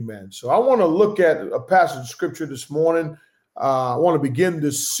Amen. So I want to look at a passage of scripture this morning. I want to begin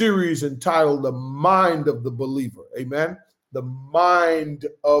this series entitled The Mind of the Believer. Amen. The Mind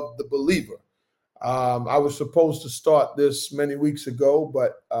of the Believer. I was supposed to start this many weeks ago,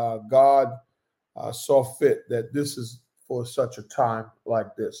 but God saw fit that this is for such a time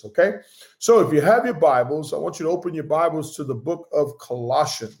like this. Okay. So if you have your Bibles, I want you to open your Bibles to the book of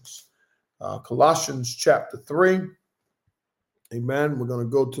Colossians. Colossians chapter 3. Amen. We're going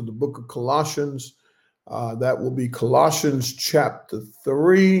to go to the book of Colossians. That will be Colossians chapter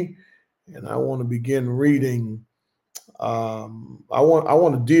 3. And I want to begin reading. I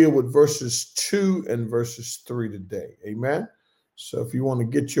want to deal with verses 2 and verses 3 today. Amen. So if you want to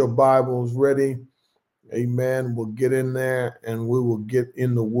get your Bibles ready, amen, we'll get in there and we will get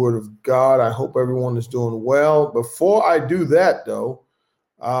in the Word of God. I hope everyone is doing well. Before I do that, though,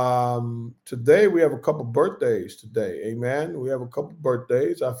 today we have a couple birthdays today. Amen. We have a couple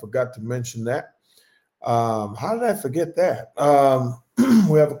birthdays. I forgot to mention that. How did I forget that?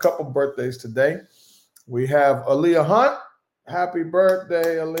 We have a couple birthdays today. We have Aaliyah Hunt. Happy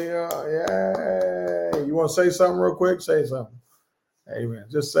birthday, Aaliyah. Yay. You want to say something real quick? Say something. Amen.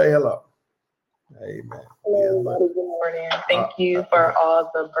 Just say hello. Amen. Hello, everybody. Good morning. Thank you for all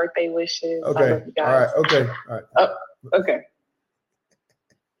the birthday wishes. Okay. I love you guys. All right. Okay. All right. Oh, okay.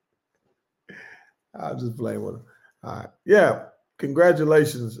 I'll just play with her. All right. Yeah.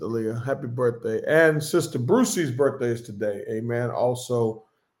 Congratulations, Aaliyah. Happy birthday. And Sister Brucey's birthday is today. Amen. Also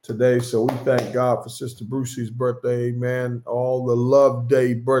today. So we thank God for Sister Brucey's birthday. Amen. All the Love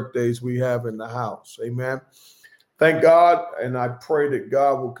Day birthdays we have in the house. Amen. Thank God. And I pray that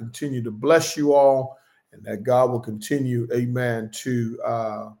God will continue to bless you all and that God will continue, amen, to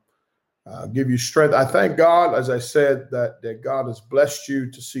give you strength. I thank God, as I said, that God has blessed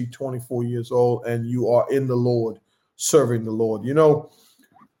you to see 24 years old and you are in the Lord, serving the Lord. You know,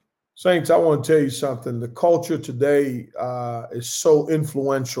 saints, I want to tell you something. The culture today is so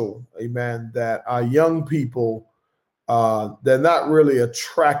influential, amen, that our young people, they're not really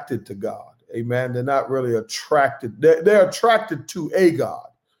attracted to God. Amen. They're not really attracted. They're attracted to a God,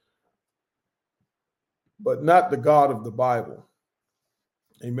 but not the God of the Bible.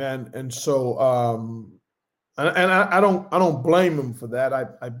 Amen. And so, I don't blame them for that.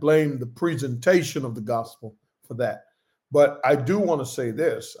 I blame the presentation of the gospel for that. But I do want to say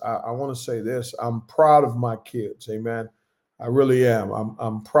this. I want to say this. I'm proud of my kids. Amen. I really am.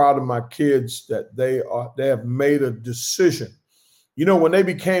 I'm proud of my kids that they have made a decision. You know, when they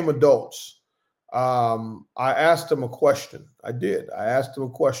became adults, I asked them a question. I did. I asked them a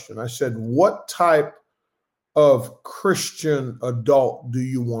question. I said, what type of Christian adult do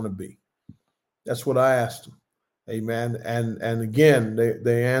you want to be? That's what I asked them. Amen. And again,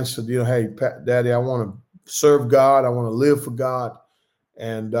 they answered, you know, hey, Daddy, I want to serve God. I want to live for God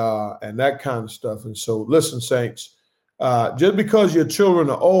and that kind of stuff. And so listen, saints, just because your children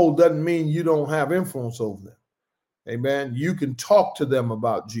are old doesn't mean you don't have influence over them. Amen. You can talk to them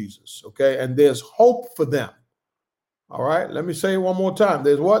about Jesus. Okay. And there's hope for them. All right. Let me say it one more time.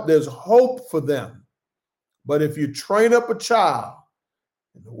 There's what? There's hope for them. But if you train up a child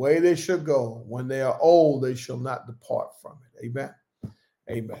in the way they should go, when they are old, they shall not depart from it. Amen.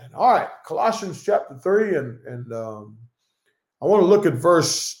 Amen. All right. Colossians chapter 3. And I want to look at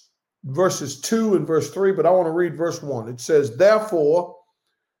verses 2 and verse 3, but I want to read verse 1. It says, therefore,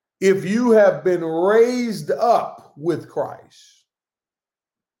 if you have been raised up with Christ,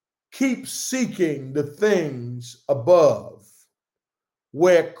 keep seeking the things above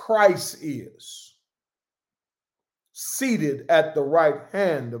where Christ is, seated at the right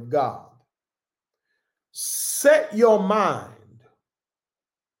hand of God. Set your mind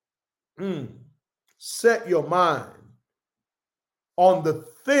on the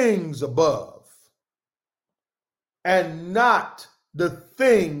things above and not the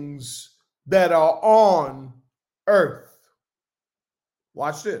things that are on earth.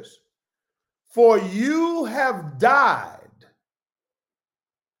 Watch this. For you have died,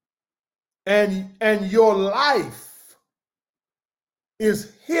 and your life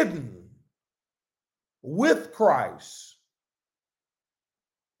is hidden with Christ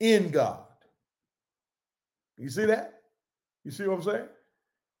in God. You see that? You see what I'm saying?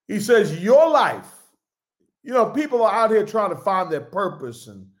 He says your life. You know, people are out here trying to find their purpose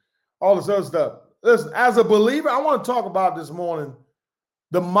and all this other stuff. Listen, as a believer, I want to talk about this morning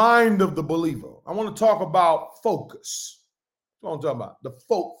the mind of the believer. I want to talk about focus. That's what I'm talking about, the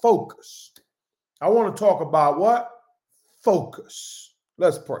focus. I want to talk about what? Focus.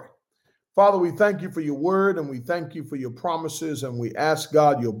 Let's pray. Father, we thank you for your word and we thank you for your promises and we ask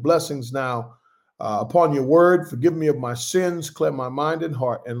God your blessings now upon your word. Forgive me of my sins, clear my mind and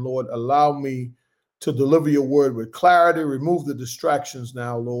heart. And Lord, allow me to deliver your word with clarity. Remove the distractions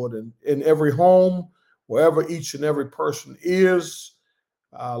now, Lord, and in every home, wherever each and every person is.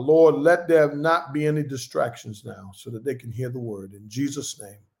 Lord, let there not be any distractions now so that they can hear the word. In Jesus'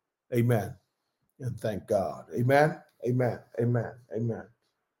 name, amen. And thank God. Amen. Amen. Amen. Amen.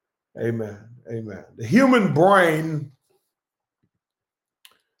 Amen. Amen. The human brain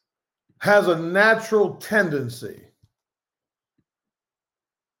has a natural tendency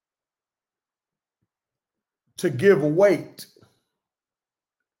to give weight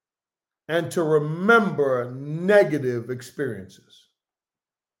and to remember negative experiences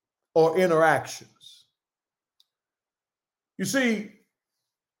or interactions. You see,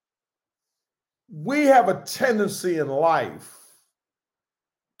 we have a tendency in life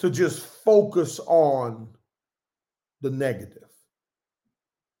to just focus on the negative.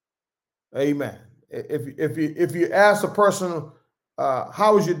 Amen. If you ask a person,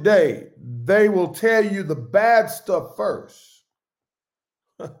 how was your day? They will tell you the bad stuff first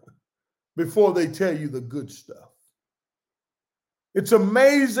before they tell you the good stuff. It's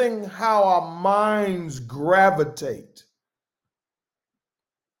amazing how our minds gravitate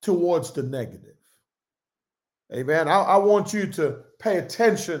towards the negative. Amen. I want you to pay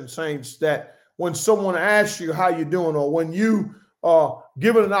attention, saints, that when someone asks you how you're doing, or when you are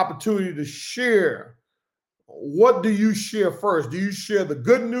given an opportunity to share, what do you share first? Do you share the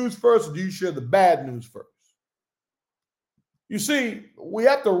good news first, or do you share the bad news first? You see, we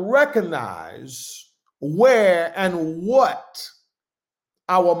have to recognize where and what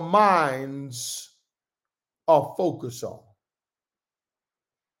our minds are focused on.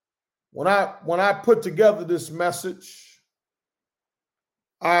 When I put together this message,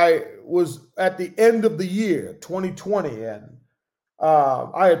 I was at the end of the year, 2020, and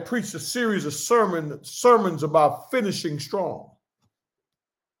I had preached a series of sermons about finishing strong.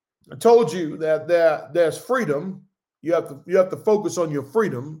 I told you that there's freedom. You have to focus on your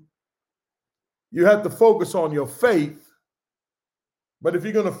freedom. You have to focus on your faith. But if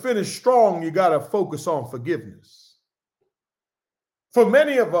you're going to finish strong, you got to focus on forgiveness. For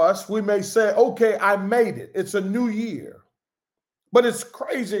many of us, we may say, okay, I made it. It's a new year. But it's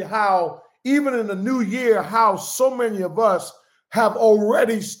crazy how even in the new year, how so many of us have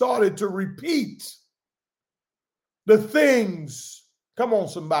already started to repeat the things, come on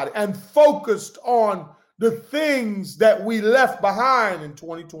somebody, and focused on the things that we left behind in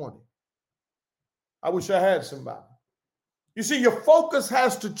 2020. I wish I had somebody. You see, your focus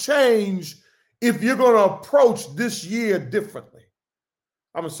has to change if you're going to approach this year differently.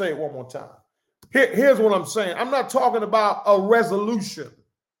 I'm going to say it one more time. Here's what I'm saying. I'm not talking about a resolution.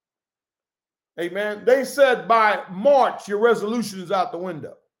 Amen. They said by March, your resolution is out the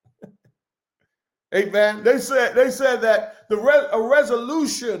window. Amen. They said that a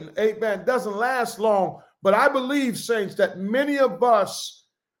resolution, amen, doesn't last long. But I believe, saints, that many of us,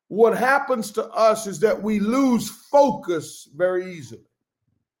 what happens to us is that we lose focus very easily.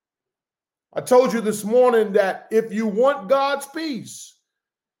 I told you this morning that if you want God's peace,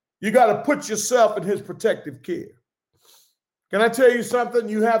 you got to put yourself in his protective care. Can I tell you something?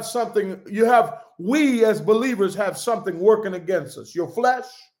 We as believers have something working against us. Your flesh,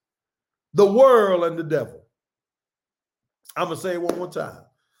 the world, and the devil. I'm going to say it one more time.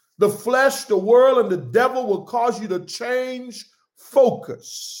 The flesh, the world, and the devil will cause you to change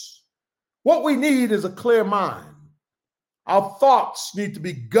focus. What we need is a clear mind. Our thoughts need to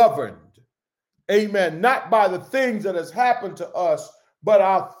be governed. Amen. Not by the things that has happened to us, but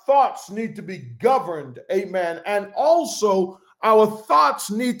our thoughts need to be governed. Amen. And also our thoughts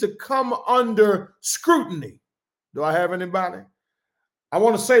need to come under scrutiny. Do I have anybody? I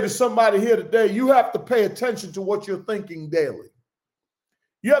want to say to somebody here today, you have to pay attention to what you're thinking daily.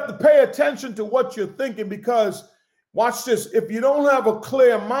 You have to pay attention to what you're thinking because, watch this, if you don't have a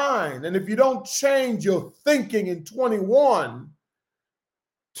clear mind and if you don't change your thinking in 21,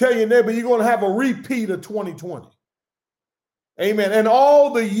 tell your neighbor you're going to have a repeat of 2020. Amen. And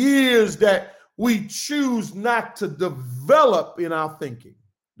all the years that we choose not to develop in our thinking.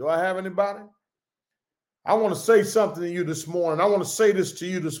 Do I have anybody? I want to say something to you this morning. I want to say this to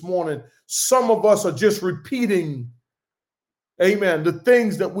you this morning. Some of us are just repeating, amen, the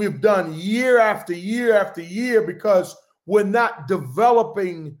things that we've done year after year after year because we're not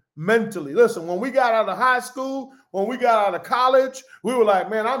developing mentally. Listen, when we got out of high school, when we got out of college, we were like,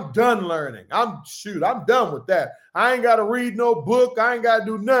 man, I'm done learning. I'm done with that. I ain't got to read no book. I ain't got to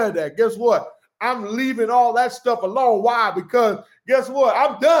do none of that. Guess what? I'm leaving all that stuff alone. Why? Because guess what?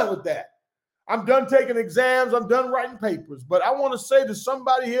 I'm done with that. I'm done taking exams. I'm done writing papers. But I want to say to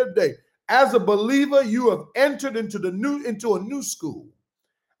somebody here today, as a believer, you have entered into a new school.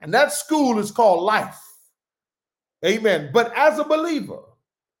 And that school is called life. Amen. But as a believer,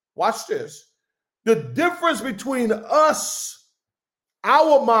 watch this. The difference between us,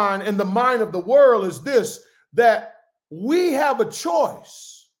 our mind, and the mind of the world is this, that we have a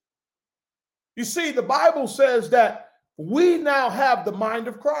choice. You see, the Bible says that we now have the mind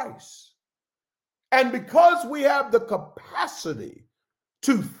of Christ. And because we have the capacity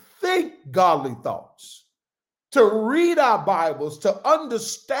to think godly thoughts, to read our Bibles, to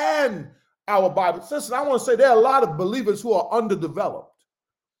understand our Bibles. Listen, I want to say there are a lot of believers who are underdeveloped.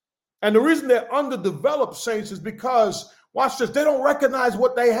 And the reason they're underdeveloped, saints, is because, watch this, they don't recognize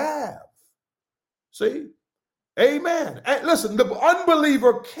what they have. See? Amen. And listen, the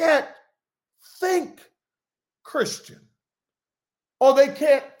unbeliever can't think Christian, or they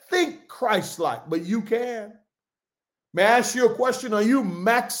can't think Christ-like, but you can. May I ask you a question? Are you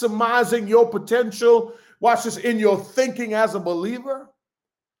maximizing your potential, watch this, in your thinking as a believer?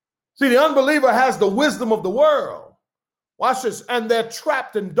 See, the unbeliever has the wisdom of the world. Watch this. And they're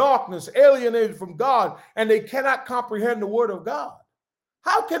trapped in darkness, alienated from God, and they cannot comprehend the word of God.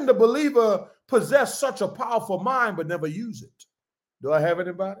 How can the believer possess such a powerful mind but never use it? Do I have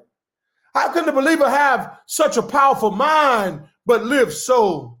anybody? How can the believer have such a powerful mind but live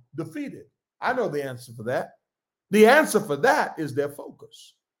so defeated? I know the answer for that. The answer for that is their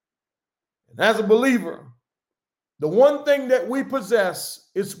focus. And as a believer, the one thing that we possess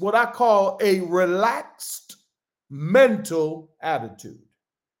is what I call a relaxed mental attitude.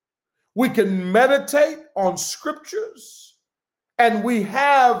 We can meditate on scriptures, and we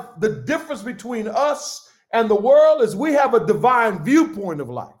have the difference between us and the world is we have a divine viewpoint of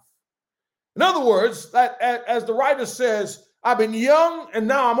life. In other words, as the writer says, I've been young and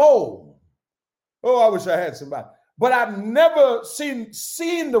now I'm old. Oh, I wish I had somebody. But I've never seen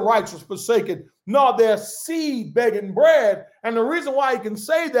the righteous forsaken, nor their seed begging bread. And the reason why he can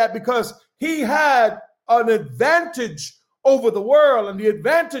say that, because he had an advantage over the world. And the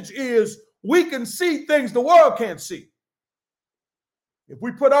advantage is we can see things the world can't see. If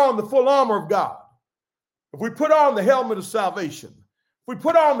we put on the full armor of God, if we put on the helmet of salvation, if we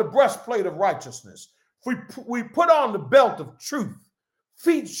put on the breastplate of righteousness, if we put on the belt of truth,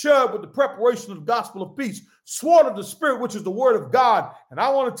 feet shod with the preparation of the gospel of peace, sword of the Spirit, which is the word of God. And I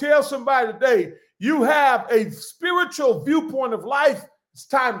want to tell somebody today, you have a spiritual viewpoint of life. It's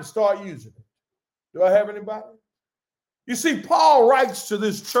time to start using it. Do I have anybody? You see, Paul writes to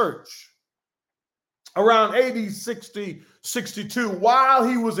this church around AD 60, 62, while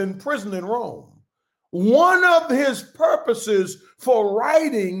he was in prison in Rome. One of his purposes for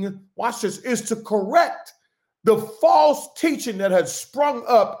writing, watch this, is to correct the false teaching that had sprung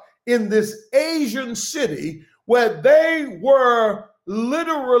up in this Asian city, where they were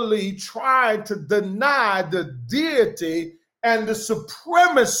literally trying to deny the deity and the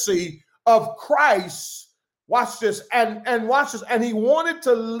supremacy of Christ. Watch this, and watch this. And he wanted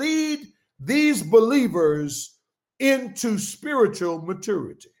to lead these believers into spiritual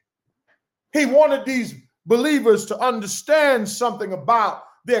maturity. He wanted these believers to understand something about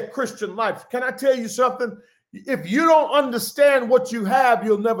their Christian life. Can I tell you something? If you don't understand what you have,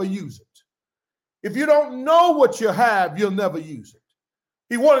 you'll never use it. If you don't know what you have, you'll never use it.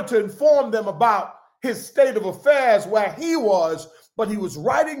 He wanted to inform them about his state of affairs, where he was, but he was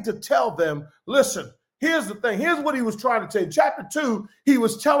writing to tell them, listen, here's the thing. Here's what he was trying to say. In chapter 2, he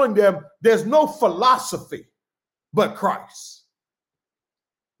was telling them there's no philosophy but Christ.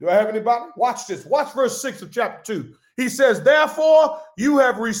 Do I have anybody? Watch this. Watch verse 6 of chapter 2. He says, therefore, you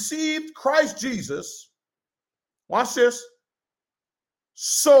have received Christ Jesus. Watch this.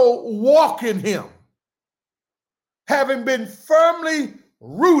 So walk in him, having been firmly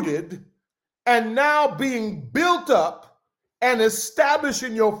rooted and now being built up and established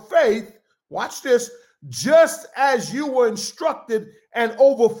in your faith. Watch this. Just as you were instructed and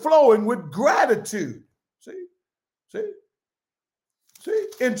overflowing with gratitude. See?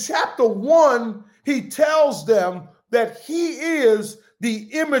 In chapter 1, he tells them that he is the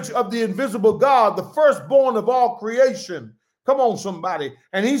image of the invisible God, the firstborn of all creation. Come on, somebody.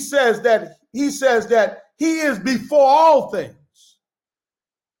 And he says that he is before all things.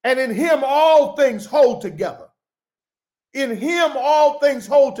 And in him all things hold together. In him all things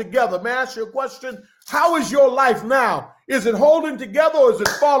hold together. May I ask you a question? How is your life now? Is it holding together or is it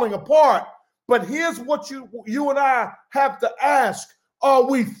falling apart? But here's what you and I have to ask. Are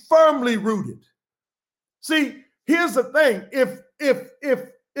we firmly rooted? See, here's the thing. If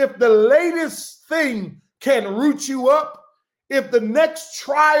the latest thing can root you up, if the next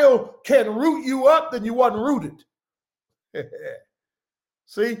trial can root you up, then you wasn't rooted.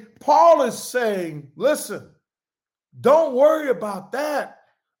 See, Paul is saying, listen, don't worry about that.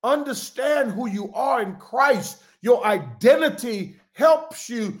 Understand who you are in Christ. Your identity helps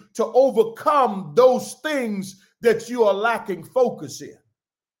you to overcome those things that you are lacking focus in.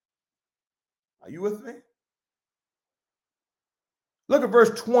 Are you with me? Look at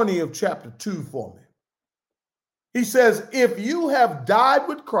verse 20 of chapter 2 for me. He says, if you have died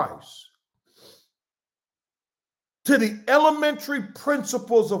with Christ to the elementary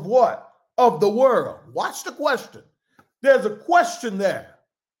principles of what? Of the world. Watch the question. There's a question there.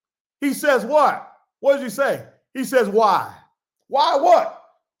 He says what? What does he say? He says why? Why what?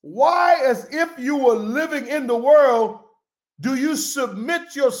 Why, as if you were living in the world, do you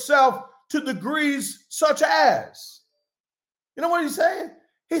submit yourself to degrees such as? You know what he's saying?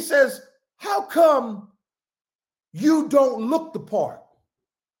 He says, how come you don't look the part?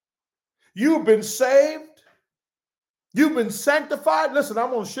 You've been saved. You've been sanctified. Listen, I'm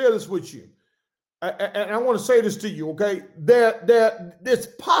going to share this with you. And I want to say this to you, okay? It's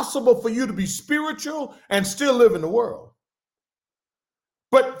possible for you to be spiritual and still live in the world.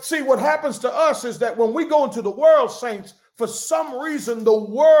 But see, what happens to us is that when we go into the world, saints, for some reason, the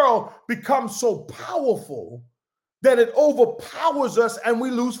world becomes so powerful that it overpowers us and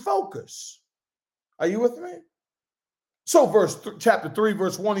we lose focus. Are you with me? So chapter 3,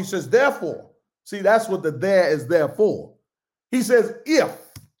 verse 1, he says, therefore, see, that's what the there is there for. He says, if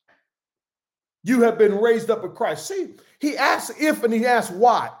you have been raised up with Christ. See, he asks if and he asks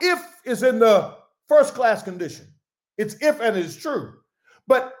why. If is in the first class condition. It's if and it's true.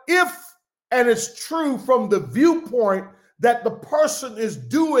 But if and it's true from the viewpoint that the person is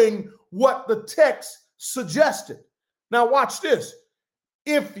doing what the text suggested. Now watch this.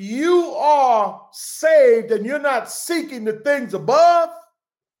 If you are saved and you're not seeking the things above,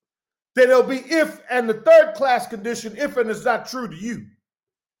 then it'll be if and the third class condition, if and it's not true to you.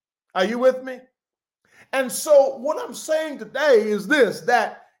 Are you with me? And so what I'm saying today is this,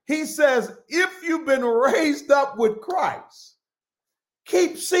 that he says, if you've been raised up with Christ,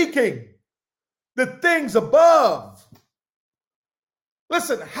 keep seeking the things above.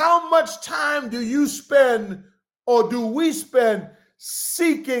 Listen, how much time do you spend or do we spend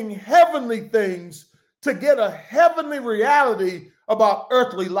seeking heavenly things to get a heavenly reality about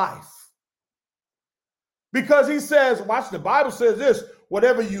earthly life? Because he says, watch, the Bible says this,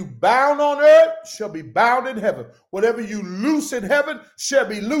 whatever you bound on earth shall be bound in heaven. Whatever you loose in heaven shall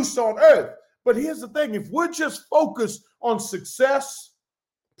be loosed on earth. But here's the thing, if we're just focused on success,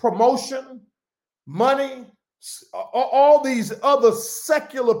 promotion, money, all these other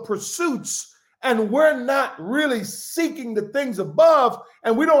secular pursuits, and we're not really seeking the things above,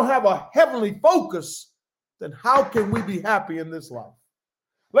 and we don't have a heavenly focus, then how can we be happy in this life?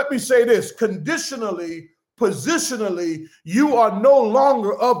 Let me say this, conditionally, positionally, you are no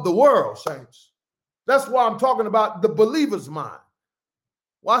longer of the world, saints. That's why I'm talking about the believer's mind.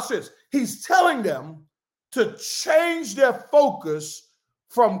 Watch this. He's telling them to change their focus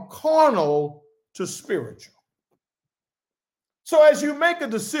from carnal to spiritual. So as you make a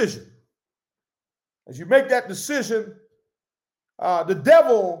decision, as you make that decision, the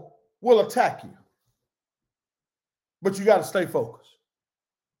devil will attack you. But you got to stay focused.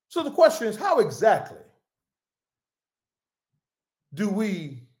 So the question is, how exactly do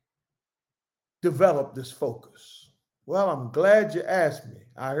we develop this focus? Well, I'm glad you asked me.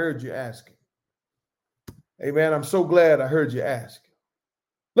 I heard you asking. Amen. I'm so glad I heard you asking.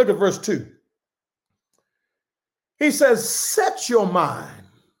 Look at verse 2. He says, set your mind.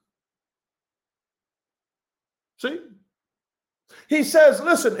 See? He says,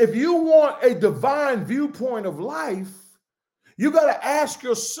 listen, if you want a divine viewpoint of life, you got to ask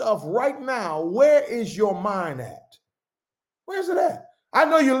yourself right now, where is your mind at? Where's it at? I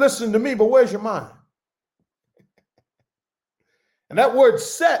know you're listening to me, but where's your mind? And that word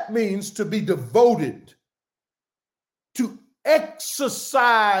set means to be devoted, to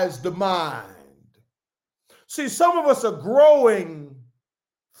exercise the mind. See, some of us are growing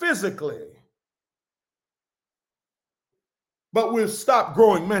physically, but we've stopped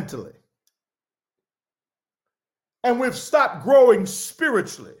growing mentally. And we've stopped growing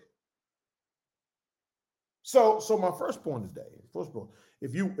spiritually. So my first point today,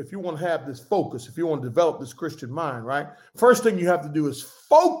 if you want to have this focus, if you want to develop this Christian mind, right? First thing you have to do is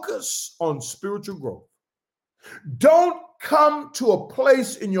focus on spiritual growth. Don't come to a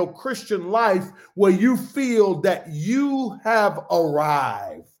place in your Christian life where you feel that you have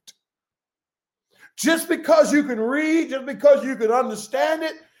arrived. Just because you can read, just because you can understand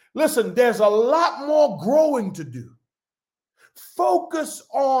it, listen, there's a lot more growing to do. Focus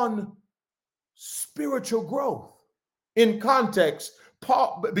on spiritual growth. In context,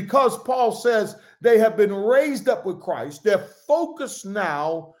 because Paul says they have been raised up with Christ, their focus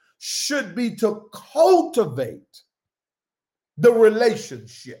now should be to cultivate the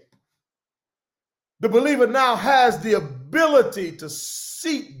relationship. The believer now has the ability to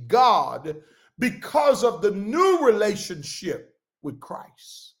seek God because of the new relationship with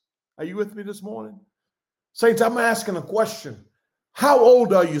Christ. Are you with me this morning? Saints, I'm asking a question. How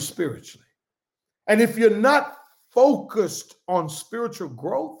old are you spiritually? And if you're not focused on spiritual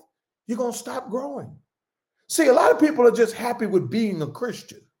growth, you're going to stop growing. See, a lot of people are just happy with being a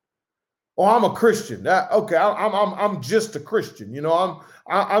Christian. Oh, I'm a Christian. Okay, I'm just a Christian. You know,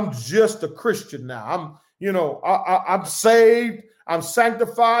 I'm just a Christian now. I'm saved. I'm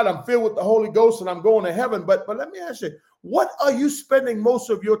sanctified. I'm filled with the Holy Ghost, and I'm going to heaven. But let me ask you, what are you spending most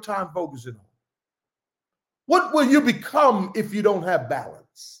of your time focusing on? What will you become if you don't have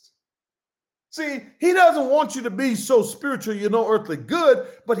balance? See, he doesn't want you to be so spiritual you're no earthly good,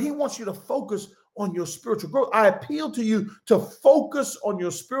 but he wants you to focus on your spiritual growth. I appeal to you to focus on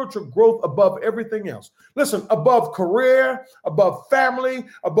your spiritual growth above everything else. Listen, above career, above family,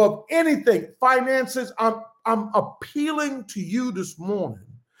 above anything, finances. I'm appealing to you this morning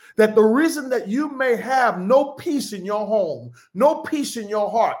that the reason that you may have no peace in your home, no peace in your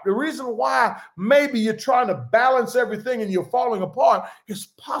heart, the reason why maybe you're trying to balance everything and you're falling apart is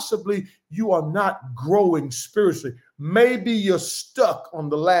possibly you are not growing spiritually. Maybe you're stuck on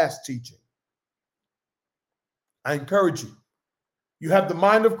the last teaching. I encourage you. You have the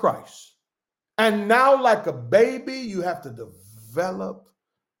mind of Christ. And now, like a baby, you have to develop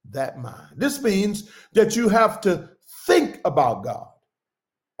that mind. This means that you have to think about God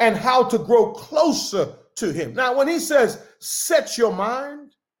and how to grow closer to him. Now, when he says, set your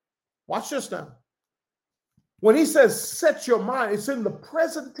mind, watch this now. When he says, set your mind, it's in the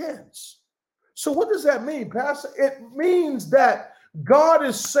present tense. So what does that mean, Pastor? It means that God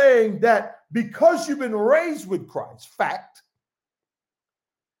is saying that because you've been raised with Christ, fact,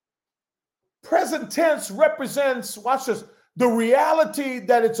 present tense represents, watch this, the reality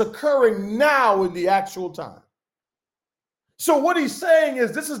that it's occurring now in the actual time. So what he's saying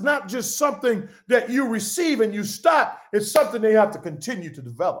is this is not just something that you receive and you stop. It's something they have to continue to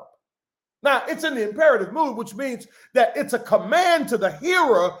develop. Now, it's in the imperative mood, which means that it's a command to the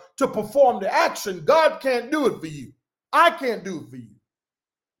hearer to perform the action. God can't do it for you. I can't do it for you.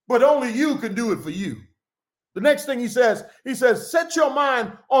 But only you can do it for you. The next thing he says, set your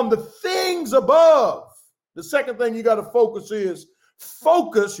mind on the things above. The second thing you got to focus is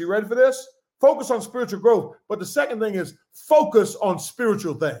focus. You ready for this? Focus on spiritual growth. But the second thing is focus on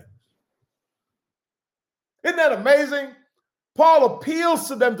spiritual things. Isn't that amazing? Paul appeals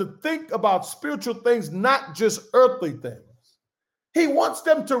to them to think about spiritual things, not just earthly things. He wants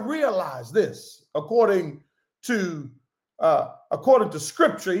them to realize this, according to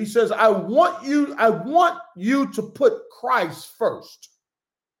Scripture. He says, I want you to put Christ first.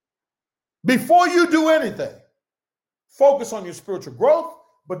 Before you do anything, focus on your spiritual growth,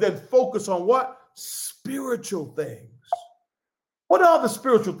 but then focus on what? Spiritual things. What are the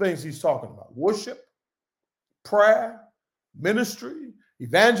spiritual things he's talking about? Worship, prayer, ministry,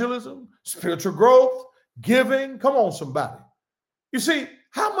 evangelism, spiritual growth, giving. Come on, somebody. You see,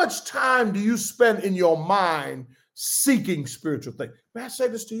 how much time do you spend in your mind seeking spiritual things? May I say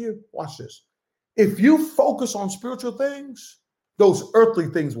this to you? Watch this. If you focus on spiritual things, those earthly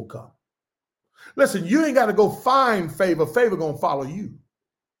things will come. Listen, you ain't got to go find favor. Favor going to follow you.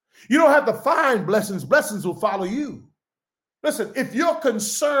 You don't have to find blessings. Blessings will follow you. Listen, if you're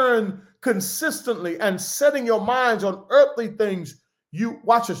concerned consistently and setting your minds on earthly things, you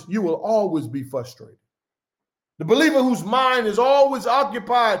will always be frustrated. The believer whose mind is always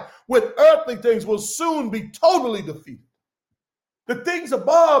occupied with earthly things will soon be totally defeated. The things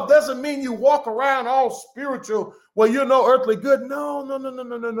above doesn't mean you walk around all spiritual, well, you're no earthly good.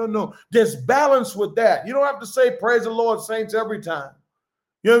 No. There's balance with that. You don't have to say praise the Lord, saints, every time.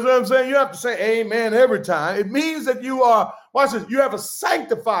 You know what I'm saying? You have to say amen every time. It means that you are, watch this, you have a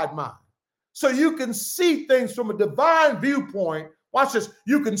sanctified mind. So you can see things from a divine viewpoint. Watch this,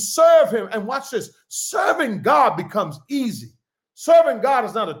 you can serve him. And watch this, serving God becomes easy. Serving God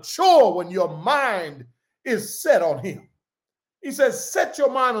is not a chore when your mind is set on him. He says, set your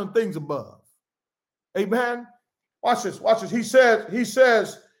mind on things above. Amen. Watch this. He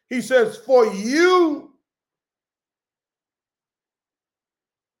says, for you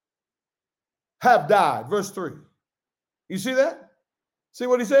have died. Verse 3. You see that? See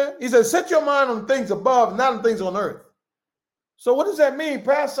what he said? He says, set your mind on things above, not on things on earth. So what does that mean,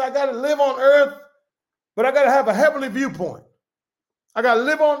 Pastor? I got to live on earth, but I got to have a heavenly viewpoint. I got to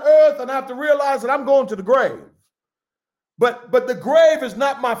live on earth and I have to realize that I'm going to the grave. But the grave is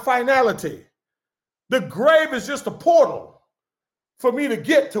not my finality. The grave is just a portal for me to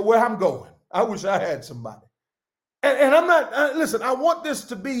get to where I'm going. I wish I had somebody. And I'm not, listen, I want this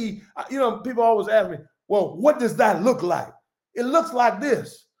to be, people always ask me, well, what does that look like? It looks like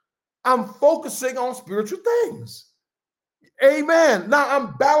this. I'm focusing on spiritual things. Amen. Now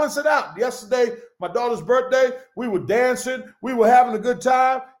I'm balancing out. Yesterday, my daughter's birthday, we were dancing. We were having a good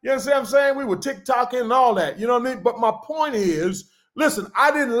time. You understand what I'm saying? We were TikToking and all that. You know what I mean? But my point is, listen,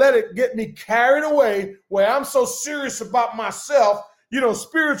 I didn't let it get me carried away where I'm so serious about myself,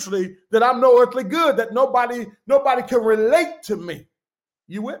 spiritually, that I'm no earthly good, that nobody can relate to me.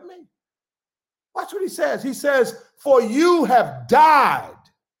 You with me? Watch what he says. He says, for you have died.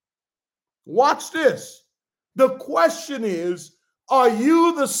 Watch this. The question is, are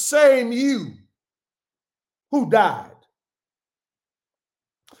you the same you who died?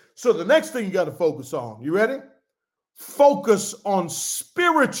 So the next thing you got to focus on, you ready? Focus on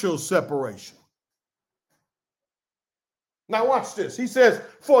spiritual separation. Now watch this. He says,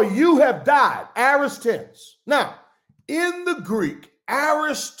 for you have died, aorist tense. Now, in the Greek,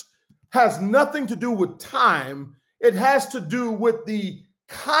 aorist has nothing to do with time. It has to do with the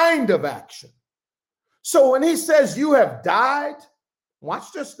kind of action. So when he says you have died,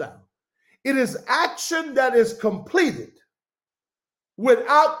 watch this now. It is action that is completed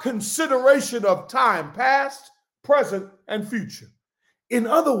without consideration of time past, present, and future. In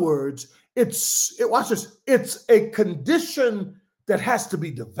other words, watch this, it's a condition that has to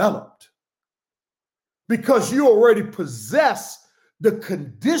be developed because you already possess the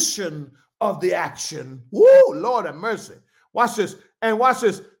condition of the action. Woo, Lord have mercy. Watch this. And watch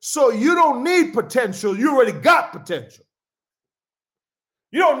this. So you don't need potential. You already got potential.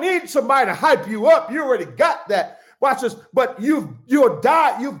 You don't need somebody to hype you up. You already got that. Watch this. But you're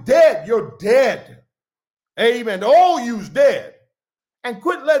died. You're dead. You're dead. Amen. The old you's dead. And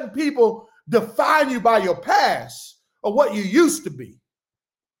quit letting people define you by your past or what you used to be.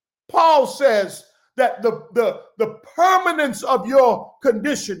 Paul says that the permanence of your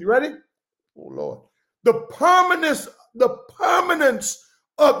condition, you ready? Oh, Lord. The permanence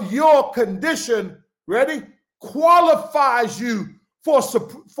of your condition, ready, qualifies you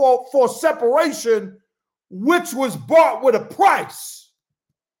for separation, which was bought with a price.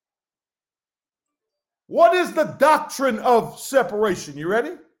 What is the doctrine of separation? You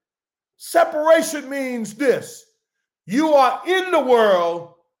ready? Separation means this. You are in the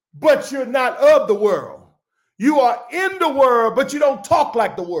world, but you're not of the world. You are in the world, but you don't talk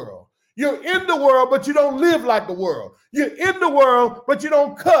like the world. You're in the world, but you don't live like the world. You're in the world, but you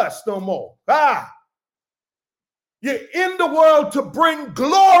don't cuss no more. You're in the world to bring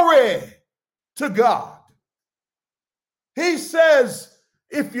glory to God. He says,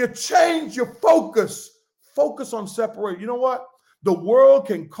 if you change your focus on separation. You know what? The world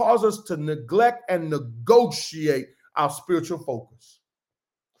can cause us to neglect and negotiate our spiritual focus.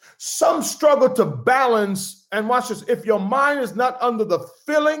 Some struggle to balance, and watch this, if your mind is not under the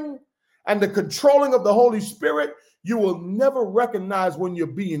filling and the controlling of the Holy Spirit, you will never recognize when you're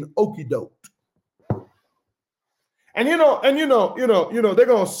being okey-doked. And they're gonna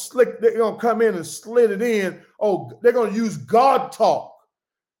come in and slit it in. Oh, they're gonna use God talk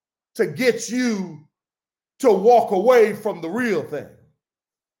to get you to walk away from the real thing.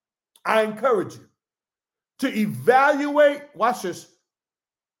 I encourage you to evaluate, watch this,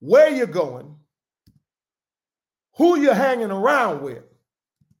 where you're going, who you're hanging around with,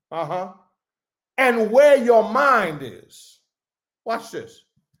 and where your mind is. Watch this.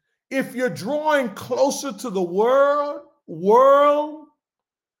 If you're drawing closer to the world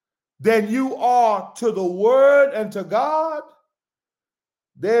than you are to the Word and to God,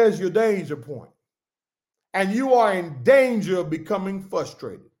 there's your danger point. And you are in danger of becoming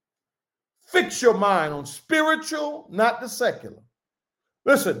frustrated. Fix your mind on spiritual, not the secular.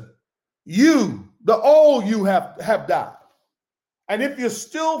 Listen, the old you have died. And if you're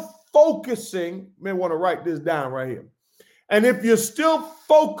still focusing, you may want to write this down right here. And if you're still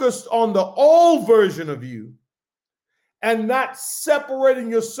focused on the old version of you and not separating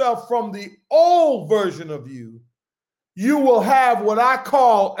yourself from the old version of you, you will have what I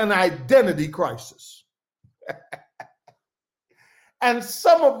call an identity crisis. And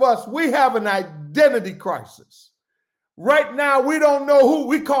some of us, we have an identity crisis. Right now, we don't know who.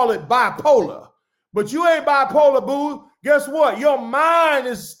 We call it bipolar. But you ain't bipolar, boo. Guess what? Your mind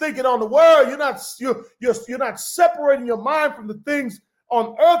is thinking on the world. You're not separating your mind from the things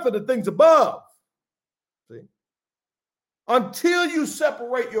on earth or the things above. See? Until you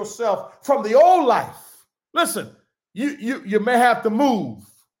separate yourself from the old life. Listen, you may have to move.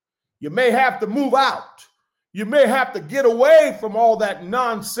 You may have to move out. You may have to get away from all that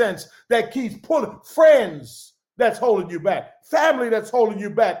nonsense that keeps pulling. Friends that's holding you back. Family that's holding you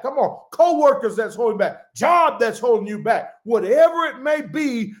back. Come on. Co-workers that's holding back. Job that's holding you back. Whatever it may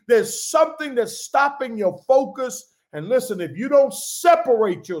be, there's something that's stopping your focus. And listen, if you don't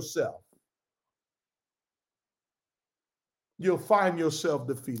separate yourself, you'll find yourself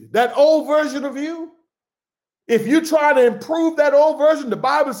defeated. That old version of you, if you try to improve that old version, the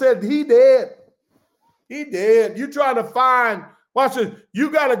Bible said he dead. He dead. You trying to find, watch it,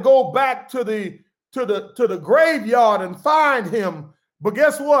 you got to go back to the graveyard and find him. But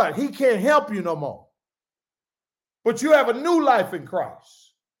guess what? He can't help you no more. But you have a new life in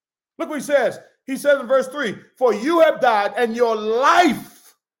Christ. Look what he says. He says in verse 3, for you have died and your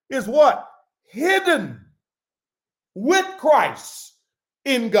life is what? Hidden with Christ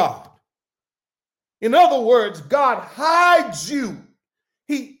in God. In other words, God hides you.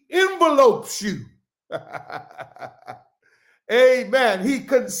 He envelopes you. Amen. He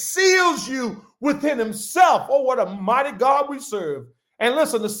conceals you within himself. Oh, what a mighty God we serve. And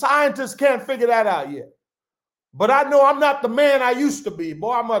listen, the scientists can't figure that out yet. But I know I'm not the man I used to be.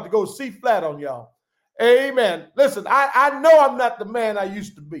 Boy, I'm about to go see flat on y'all. Amen. Listen, I know I'm not the man I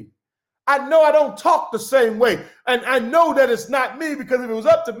used to be. I know I don't talk the same way. And I know that it's not me, because if it was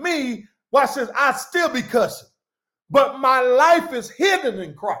up to me, watch this, I'd still be cussing. But my life is hidden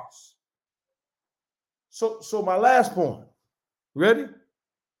in Christ. So my last point. Ready?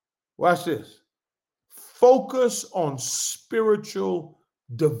 Watch this. Focus on spiritual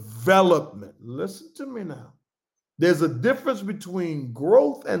development. Listen to me now. There's a difference between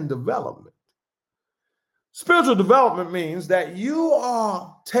growth and development. Spiritual development means that you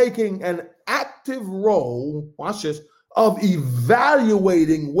are taking an active role, watch this, of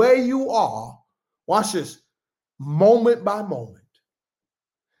evaluating where you are, watch this, moment by moment,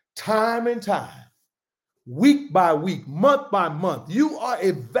 time and time, week by week, month by month. You are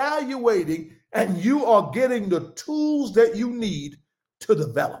evaluating and you are getting the tools that you need to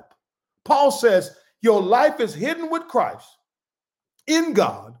develop. Paul says your life is hidden with Christ in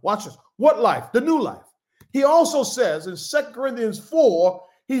God. Watch this. What life? The new life. He also says in 2 Corinthians 4,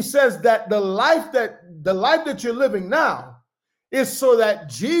 he says that the life that you're living now is so that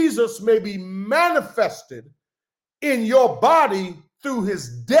Jesus may be manifested in your body through his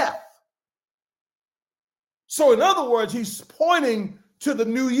death. So in other words, he's pointing to the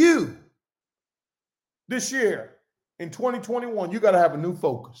new you. This year, in 2021, you got to have a new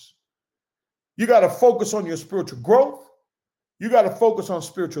focus. You got to focus on your spiritual growth. You got to focus on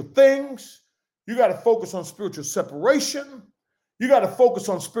spiritual things. You got to focus on spiritual separation. You got to focus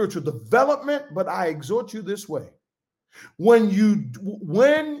on spiritual development. But I exhort you this way. When you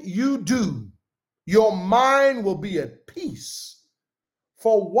do, your mind will be at peace.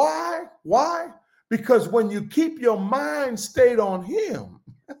 For why? Why? Because when you keep your mind stayed on him,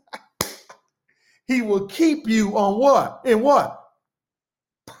 he will keep you on what? In what?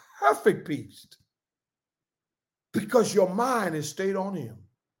 Perfect peace. Because your mind is stayed on him.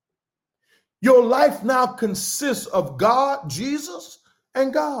 Your life now consists of God, Jesus,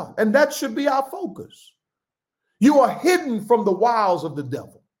 and God. And that should be our focus. You are hidden from the wiles of the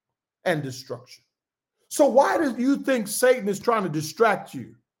devil and destruction. So why do you think Satan is trying to distract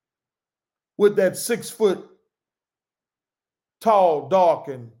you with that 6 foot tall, dark,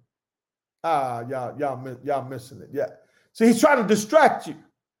 and y'all missing it. Yeah. See, he's trying to distract you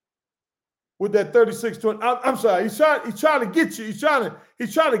with that 36-20. I'm sorry. He's trying to get you. He's trying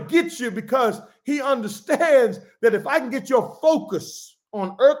to get you because he understands that if I can get your focus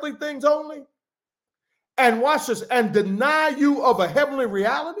on earthly things only, and watch this, and deny you of a heavenly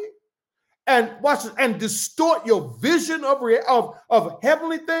reality, and watch this, and distort your vision of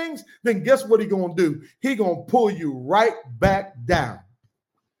heavenly things, then guess what he's gonna do? He's gonna pull you right back down.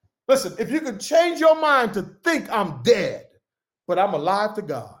 Listen, if you can change your mind to think I'm dead, but I'm alive to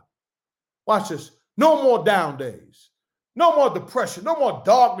God. Watch this. No more down days. No more depression. No more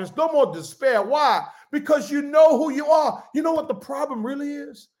darkness. No more despair. Why? Because you know who you are. You know what the problem really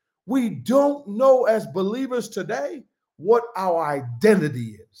is? We don't know as believers today what our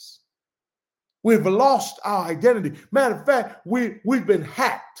identity is. We've lost our identity. Matter of fact, we've been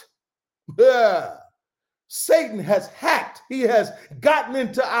hacked. Yeah. Satan has hacked. He has gotten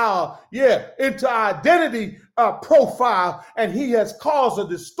into our identity profile, and he has caused a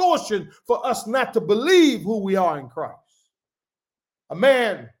distortion for us not to believe who we are in Christ. A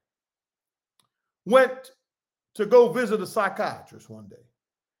man went to go visit a psychiatrist one day.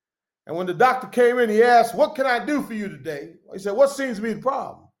 And when the doctor came in, he asked, "What can I do for you today?" He said, "What seems to be the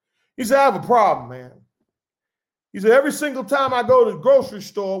problem?" He said, "I have a problem, man." He said, "Every single time I go to the grocery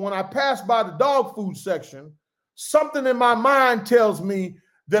store, when I pass by the dog food section, something in my mind tells me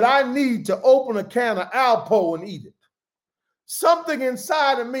that I need to open a can of Alpo and eat it. Something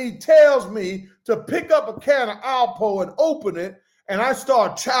inside of me tells me to pick up a can of Alpo and open it, and I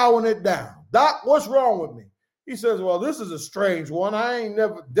start chowing it down. Doc, what's wrong with me? He says, well, this is a strange one. I ain't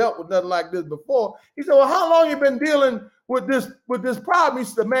never dealt with nothing like this before. He said, well, how long you been dealing with this problem?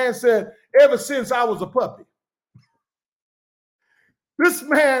 The man said, ever since I was a puppy. This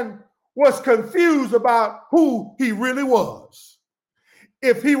man was confused about who he really was.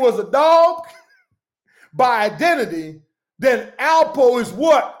 If he was a dog by identity, then Alpo is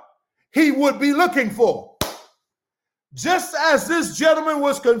what he would be looking for. Just as this gentleman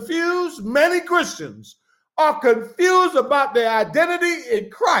was confused, many Christians are confused about their identity in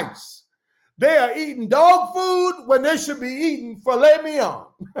Christ. They are eating dog food when they should be eating filet mignon.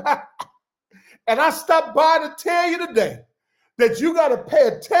 And I stopped by to tell you today that you got to pay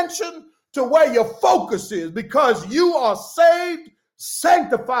attention to where your focus is, because you are saved,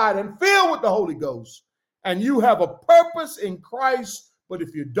 sanctified, and filled with the Holy Ghost. And you have a purpose in Christ. But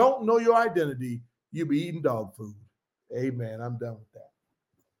if you don't know your identity, you'll be eating dog food. Amen. I'm done with that.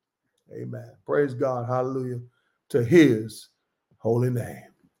 Amen. Praise God. Hallelujah to his holy name.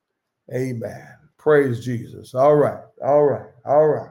 Amen. Praise Jesus. All right. All right. All right.